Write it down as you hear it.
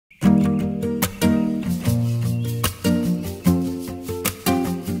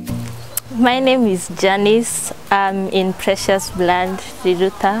My name is Janis. I'm in Precious Blood,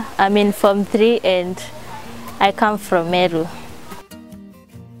 Riruta. I'm in Form 3 and I come from Meru.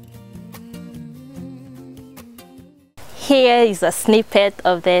 Here is a snippet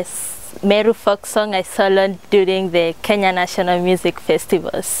of the Meru folk song I soloed during the Kenya National Music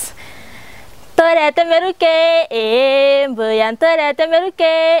Festivals. Torete meruke mboyan, torete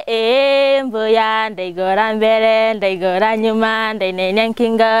meruke mboyan, dey gora mbere, dey gora nyuma, dey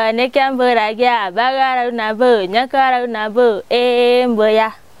nenyankinga, nekyambura gya bagara unabo, nyakara unabo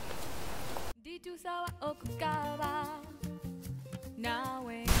mboya.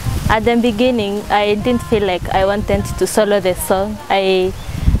 At the beginning, I didn't feel like I wanted to solo the song. I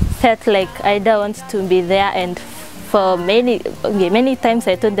felt like I don't want to be there, and for many times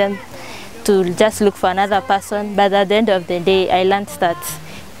I told them to just look for another person, but at the end of the day I learned that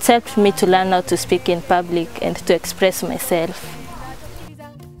it helped me to learn how to speak in public and to express myself.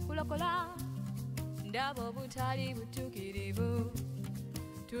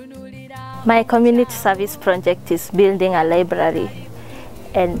 My community service project is building a library,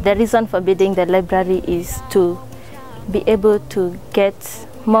 and the reason for building the library is to be able to get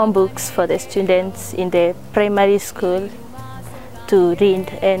more books for the students in the primary school to read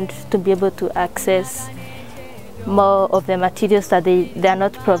and to be able to access more of the materials that they are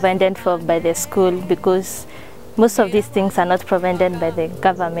not provided for by the school, because most of these things are not provided by the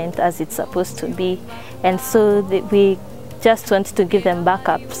government as it's supposed to be, and so we just want to give them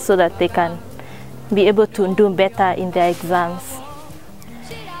backup so that they can be able to do better in their exams.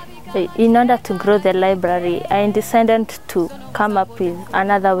 In order to grow the library, I decided to come up with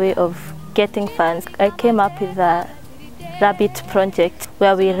another way of getting funds. I came up with a rabbit project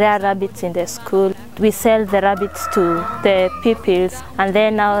where we rear rabbits in the school. We sell the rabbits to the pupils, and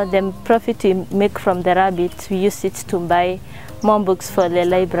then now the profit we make from the rabbits, we use it to buy more books for the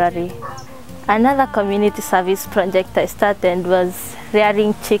library. Another community service project I started was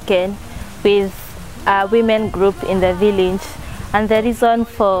rearing chicken with a women group in the village, and the reason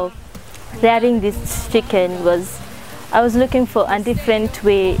for rearing this chicken was I was looking for a different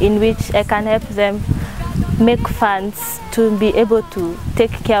way in which I can help them make funds to be able to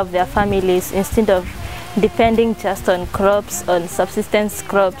take care of their families instead of depending just on crops, on subsistence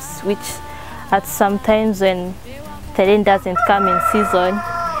crops, which at some times when the rain doesn't come in season,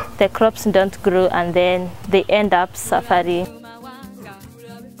 the crops don't grow and then they end up suffering.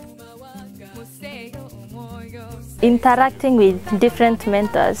 Interacting with different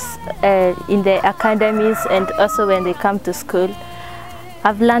mentors in the academies and also when they come to school,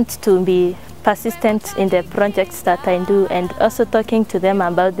 I've learned to be persistent in the projects that I do, and also talking to them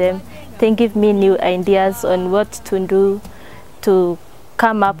about them. They give me new ideas on what to do to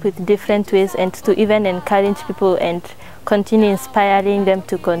come up with different ways, and to even encourage people and continue inspiring them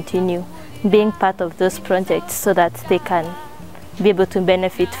to continue being part of those projects so that they can be able to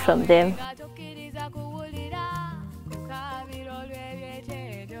benefit from them.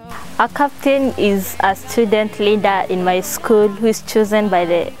 A captain is a student leader in my school who is chosen by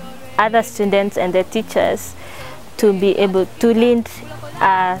the other students and the teachers to be able to lead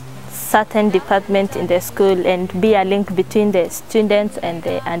a certain department in the school and be a link between the students and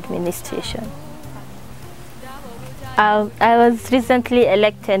the administration. I was recently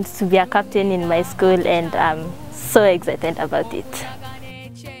elected to be a captain in my school, and I'm so excited about it.